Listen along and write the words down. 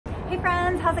Hey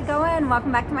friends, how's it going?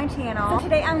 Welcome back to my channel. So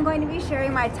today I'm going to be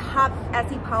sharing my top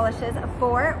Essie polishes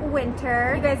for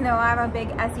winter. You guys know I'm a big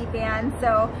Essie fan,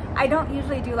 so I don't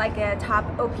usually do like a top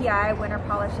OPI winter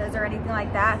polishes or anything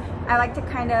like that. I like to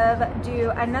kind of do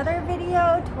another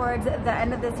video towards the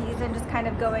end of the season, just kind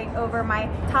of going over my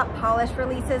top polish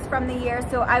releases from the year.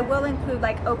 So I will include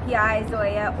like OPI,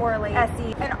 Zoya, Orly,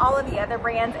 Essie, and all of the other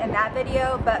brands in that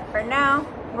video, but for now,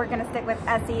 we're gonna stick with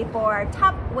Essie for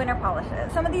top winter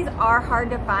polishes. Some of these are hard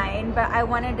to find, but I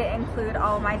wanted to include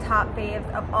all of my top faves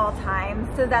of all time.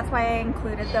 So that's why I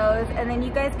included those. And then you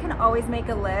guys can always make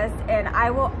a list, and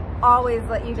I will always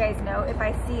let you guys know if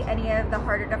I see any of the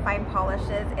harder to find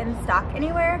polishes in stock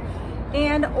anywhere.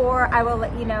 And or I will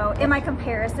let you know in my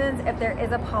comparisons if there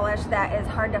is a polish that is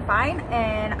hard to find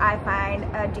and I find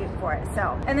a dupe for it.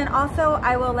 So, and then also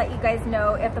I will let you guys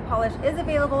know if the polish is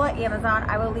available at Amazon.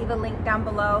 I will leave a link down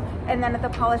below, and then if the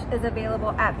polish is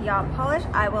available at Beyond Polish,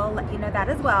 I will let you know that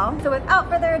as well. So without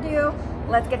further ado,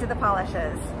 let's get to the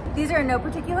polishes. These are in no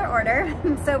particular order.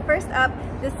 So first up,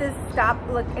 this is Stop,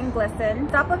 Look, and Glisten.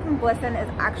 Stop, Look, and Glisten is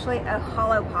actually a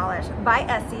hollow polish by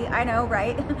Essie. I know,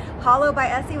 right? Hollow by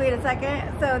Essie, wait a second.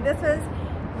 So this was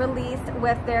released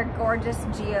with their gorgeous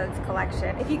Geodes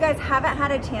collection. If you guys haven't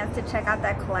had a chance to check out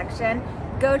that collection,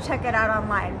 go check it out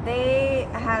online. They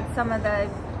had some of the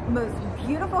most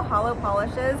beautiful hollow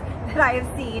polishes that I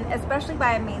have seen, especially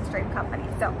by a mainstream company.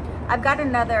 So I've got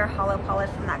another hollow polish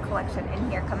from that collection in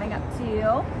here coming up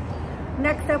too.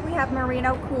 Next up we have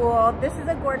Merino Cool. This is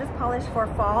a gorgeous polish for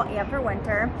fall and for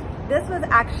winter. This was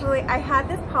actually, I had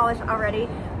this polish already,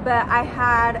 but I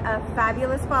had a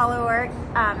fabulous follower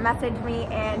message me,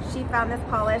 and she found this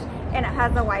polish and it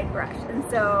has a wide brush, and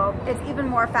so it's even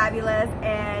more fabulous,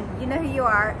 and you know who you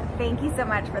are. Thank you so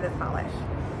much for this polish.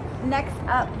 Next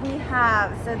up we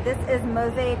have, so this is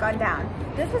Mosaic on Down.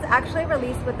 This was actually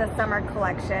released with the summer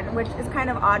collection, which is kind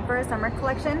of odd for a summer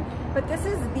collection, but this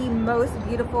is the most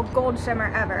beautiful gold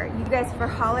shimmer ever. You guys, for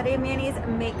holiday manis,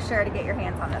 make sure to get your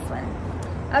hands on this one.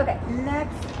 Okay,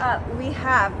 next up we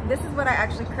have, this is what I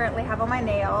actually currently have on my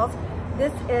nails.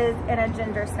 This is in a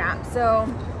ginger snap. So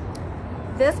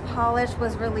this polish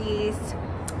was released,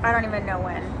 I don't even know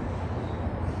when,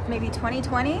 maybe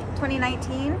 2020,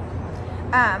 2019.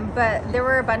 But there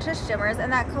were a bunch of shimmers in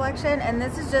that collection, and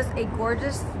this is just a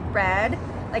gorgeous red,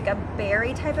 like a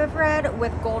berry type of red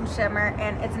with gold shimmer,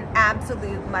 and it's an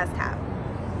absolute must-have.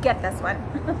 Get this one.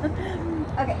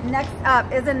 Okay, next up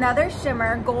is another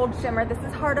shimmer, gold shimmer. This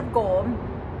is Heart of Gold,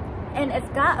 and it's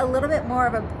got a little bit more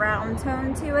of a brown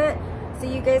tone to it, so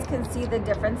you guys can see the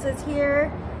differences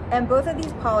here. And both of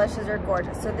these polishes are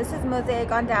gorgeous. So this is Mosaic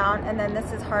on Down, and then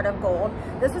this is Heart of Gold.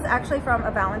 This was actually from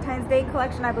a Valentine's Day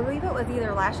collection. I believe it was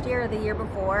either last year or the year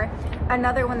before.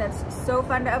 Another one that's so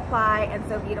fun to apply and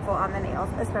so beautiful on the nails,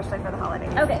 especially for the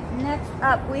holidays. Okay, next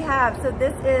up we have, so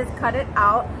this is Cut It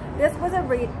Out. This was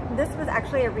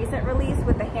actually a recent release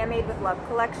with the Handmade with Love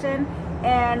collection,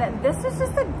 and this is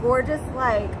just a gorgeous,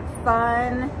 like,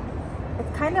 fun.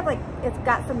 It's kind of like, it's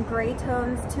got some gray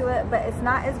tones to it, but it's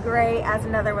not as gray as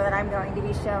another one that I'm going to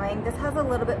be showing. This has a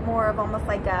little bit more of almost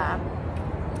like a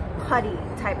putty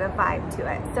type of vibe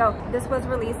to it. So this was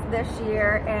released this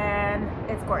year, and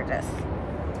it's gorgeous.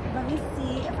 Let me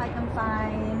see if I can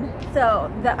find,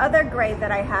 so the other gray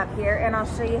that I have here, and I'll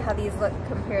show you how these look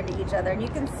compared to each other. And you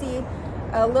can see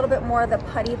a little bit more of the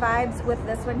putty vibes with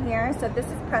this one here. So this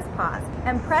is Press Pause,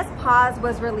 and Press Pause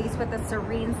was released with the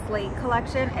Serene Slate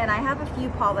collection, and I have a few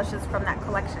polishes from that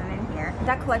collection in here.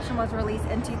 That collection was released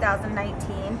in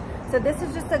 2019. So this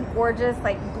is just a gorgeous,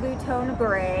 like, blue tone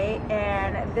gray,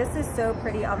 and this is so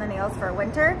pretty on the nails for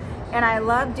winter. And I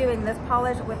love doing this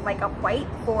polish with like a white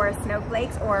for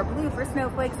snowflakes, or a blue for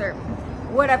snowflakes, or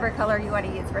whatever color you want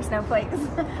to use for snowflakes.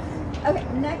 Okay,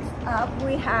 next up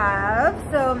we have,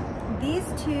 so these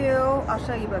two, I'll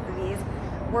show you both of these,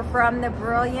 were from the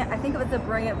Brilliant, I think it was the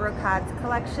Brilliant Brocades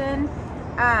collection.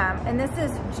 And this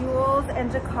is Jewels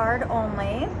and Jacquard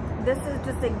only. This is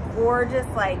just a gorgeous,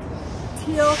 like,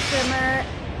 teal shimmer,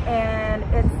 and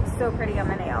it's so pretty on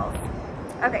the nails.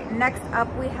 Okay, next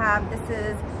up we have, this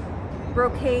is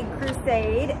Brocade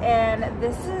Crusade, and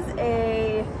this is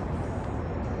a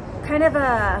kind of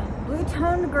a blue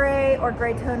tone gray or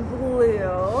gray tone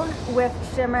blue with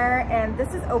shimmer, and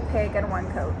this is opaque in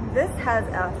one coat. This has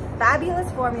a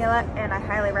fabulous formula, and I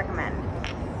highly recommend.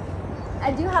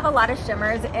 I do have a lot of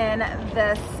shimmers in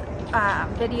this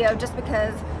video, just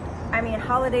because, I mean,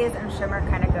 holidays and shimmer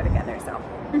kind of go together, so.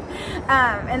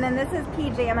 And then this is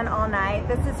P-Jammin' All Night.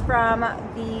 This is from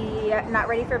the Not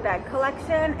Ready for Bed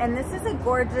collection, and this is a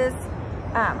gorgeous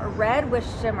red with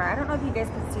shimmer. I don't know if you guys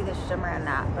can see the shimmer in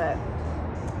that, but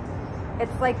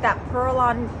it's like that pearl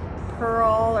on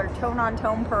pearl or tone on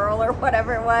tone pearl or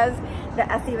whatever it was that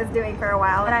Essie was doing for a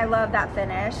while, and I love that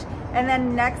finish. And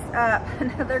then next up,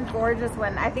 another gorgeous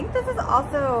one. I think this is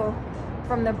also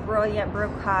from the Brilliant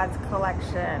Brocades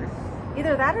collection.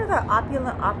 Either that or the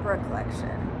Opulent Opera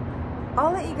collection.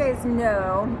 I'll let you guys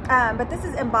know, but this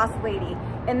is Embossed Lady,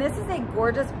 and this is a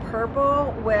gorgeous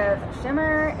purple with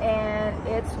shimmer, and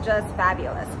it's just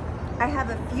fabulous. I have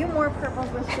a few more purples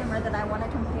with shimmer that I want to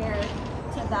compare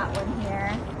to that one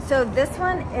here. So this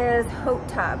one is Haute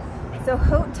Tub. So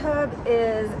Haute Tub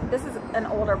this is an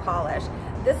older polish.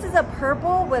 This is a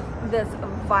purple with this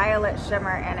violet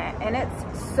shimmer in it, and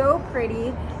it's so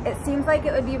pretty. It seems like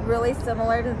it would be really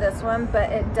similar to this one,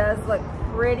 but it does look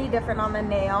pretty different on the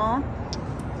nail.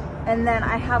 And then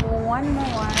I have one more.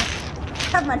 I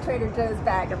have my Trader Joe's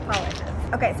bag of polishes.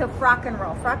 Okay, so Frock and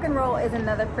Roll. Frock and Roll is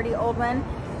another pretty old one,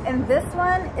 and this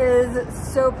one is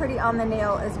so pretty on the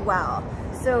nail as well.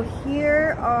 So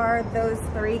here are those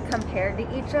three compared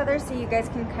to each other, so you guys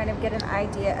can kind of get an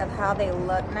idea of how they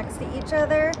look next to each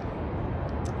other.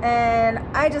 And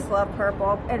I just love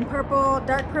purple, and purple,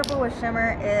 dark purple with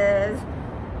shimmer is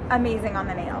amazing on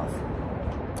the nails.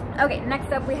 Okay,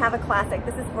 next up we have a classic.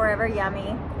 This is Forever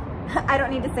Yummy. I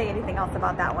don't need to say anything else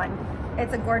about that one.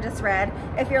 It's a gorgeous red.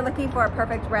 If you're looking for a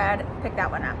perfect red, pick that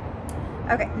one up.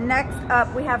 Okay, next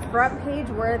up we have Front Page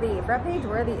Worthy. Front Page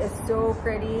Worthy is so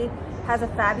pretty, has a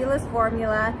fabulous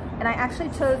formula, and I actually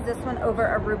chose this one over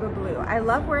Aruba Blue. I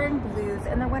love wearing blues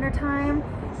in the wintertime,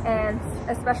 and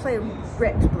especially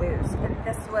rich blues, and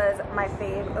this was my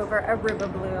fave over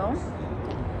Aruba Blue.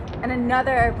 And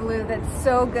another blue that's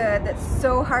so good, that's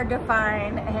so hard to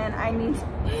find, and I need,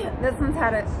 this one's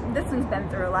been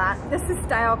through a lot. This is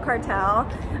Style Cartel.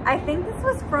 I think this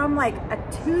was from like a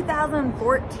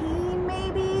 2014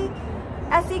 maybe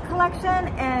Essie collection,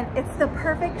 and it's the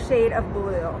perfect shade of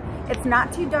blue. It's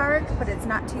not too dark, but it's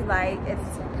not too light.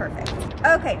 It's perfect.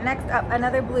 Okay, next up,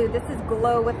 another blue. This is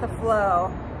Glow with the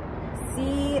Flow.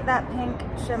 See that pink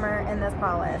shimmer in this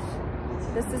polish.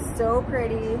 This is so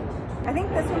pretty. I think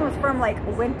this one was from like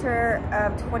winter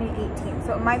of 2018,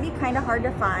 so it might be kind of hard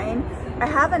to find. I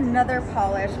have another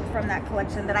polish from that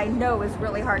collection that I know is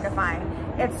really hard to find.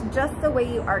 It's Just the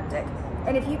Way You Arctic.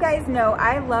 And if you guys know,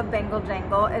 I love Bangle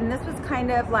Jangle, and this was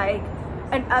kind of like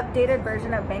an updated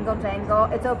version of Bangle Jangle.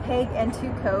 It's opaque in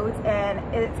 2 coats, and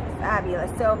it's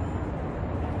fabulous. So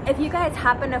if you guys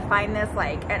happen to find this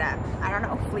like at a, I don't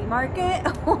know, flea market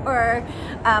or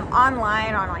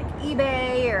online on like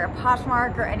eBay or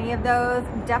Poshmark or any of those,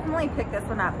 definitely pick this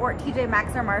one up, or at TJ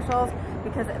Maxx or Marshall's,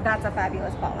 because that's a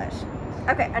fabulous polish.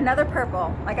 Okay, another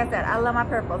purple. Like I said, I love my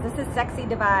purples. This is Sexy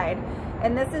Divide,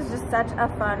 and this is just such a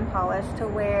fun polish to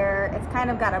wear. It's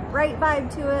kind of got a bright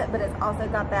vibe to it, but it's also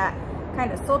got that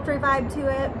kind of sultry vibe to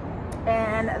it.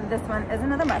 And this one is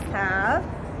another must-have.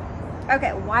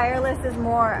 Okay, Wireless is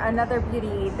More, another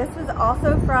beauty. This was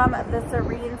also from the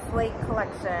Serene Slate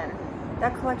collection.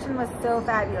 That collection was so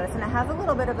fabulous, and it has a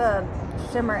little bit of a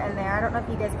shimmer in there. I don't know if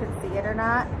you guys could see it or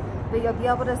not, but you'll be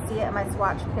able to see it in my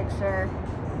swatch picture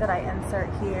that I insert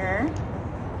here.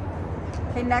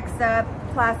 Okay, next up,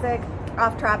 classic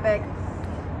Off Tropic.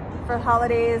 For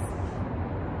holidays,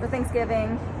 for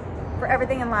Thanksgiving, for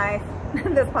everything in life,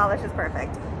 this polish is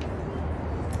perfect.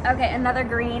 Okay, another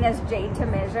green is Jade to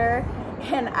Measure.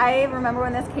 And I remember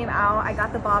when this came out, I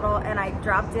got the bottle and I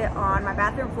dropped it on my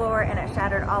bathroom floor and it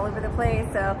shattered all over the place.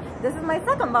 So this is my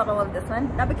second bottle of this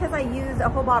one. Not because I used a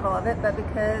whole bottle of it, but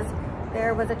because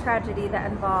there was a tragedy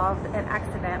that involved an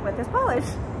accident with this polish.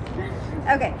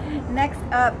 Okay, next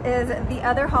up is the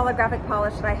other holographic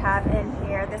polish that I have in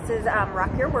here. This is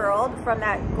Rock Your World from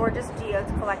that gorgeous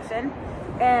Geodes collection.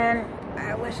 And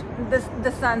I wish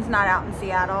the sun's not out in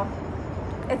Seattle.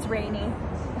 It's rainy.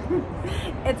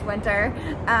 It's winter,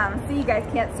 so you guys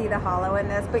can't see the hollow in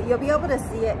this, but you'll be able to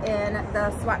see it in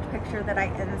the swatch picture that I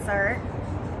insert.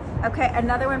 Okay,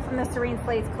 another one from the Serene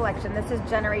Slates collection. This is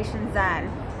Generation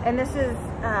Zen, and this is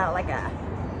like a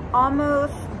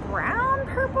almost brown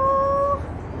purple.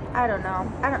 I don't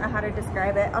know how to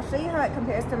describe it. I'll show you how it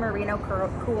compares to Merino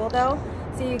Cool though,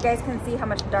 so you guys can see how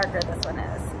much darker this one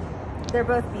is. They're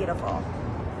both beautiful.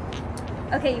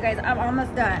 Okay, you guys, I'm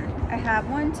almost done. I have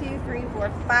 1, 2, 3, 4,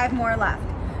 5 more left.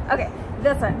 Okay,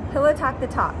 this one, Pillow Talk the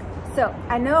Talk. So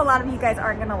I know a lot of you guys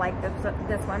aren't gonna like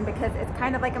this one because it's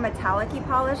kind of like a metallic-y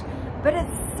polish, but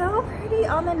it's so pretty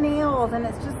on the nails, and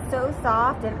it's just so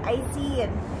soft and icy,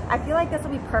 and I feel like this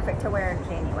will be perfect to wear in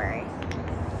January.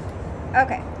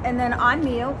 Okay, and then on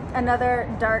Mew,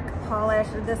 another dark polish.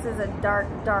 This is a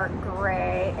dark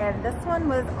gray, and this one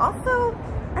was also,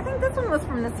 I think this one was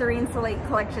from the Serene Slate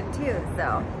collection too,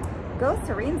 so go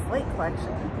Serene Slate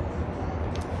collection.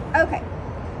 Okay,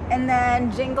 And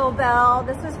then Jingle Bell.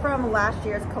 This was from last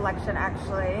year's collection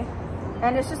actually.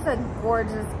 And it's just a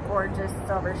gorgeous, gorgeous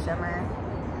silver shimmer.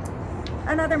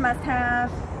 Another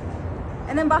must-have.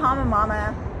 And then Bahama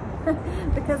Mama.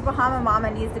 Because Bahama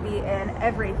Mama needs to be in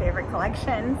every favorite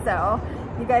collection. So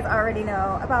you guys already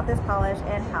know about this polish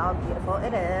and how beautiful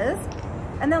it is.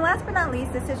 And then last but not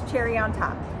least, this is Cherry on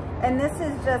Top. And this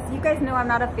is just, you guys know I'm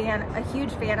not a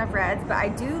huge fan of reds, but I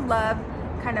do love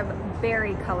kind of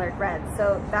berry colored reds.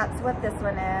 So that's what this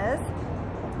one is.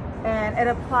 And it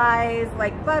applies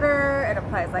like butter, it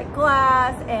applies like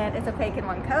glass, and it's opaque in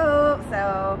one coat.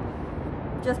 So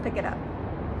just pick it up.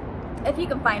 If you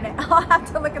can find it. I'll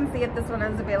have to look and see if this one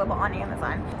is available on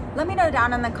Amazon. Let me know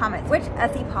down in the comments which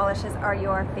Essie polishes are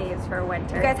your faves for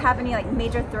winter. If you guys have any like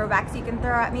major throwbacks you can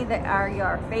throw at me that are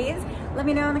your faves, let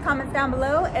me know in the comments down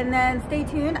below. And then stay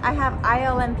tuned. I have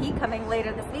ILMP coming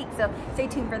later this week, so stay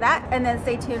tuned for that. And then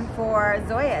stay tuned for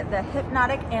Zoya, the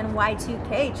Hypnotic and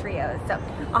Y2K trios. So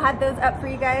I'll have those up for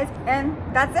you guys. And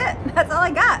that's it. That's all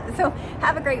I got. So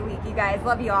have a great week, you guys.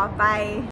 Love you all. Bye.